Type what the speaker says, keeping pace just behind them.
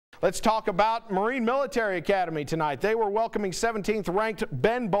Let's talk about Marine Military Academy tonight. They were welcoming 17th-ranked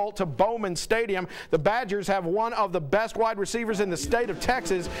Ben Bolt to Bowman Stadium. The Badgers have one of the best wide receivers in the state of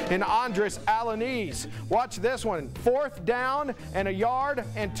Texas in Andres Alanese. Watch this one. 4th down and a yard.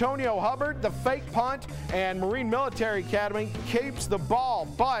 Antonio Hubbard, the fake punt, and Marine Military Academy keeps the ball.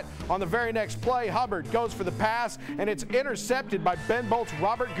 But on the very next play, Hubbard goes for the pass, and it's intercepted by Ben Bolt's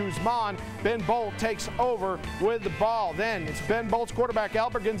Robert Guzman. Ben Bolt takes over with the ball. Then it's Ben Bolt's quarterback,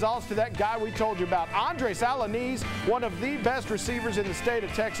 Albert Gonzalez, to that guy we told you about. Andres Alanese, one of the best receivers in the state of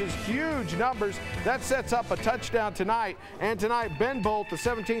Texas. Huge numbers. That sets up a touchdown tonight. And tonight, Ben Bolt, the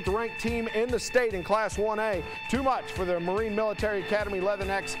 17th ranked team in the state in Class 1A. Too much for the Marine Military Academy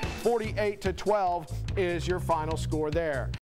Leathernecks. 48-12 is your final score there.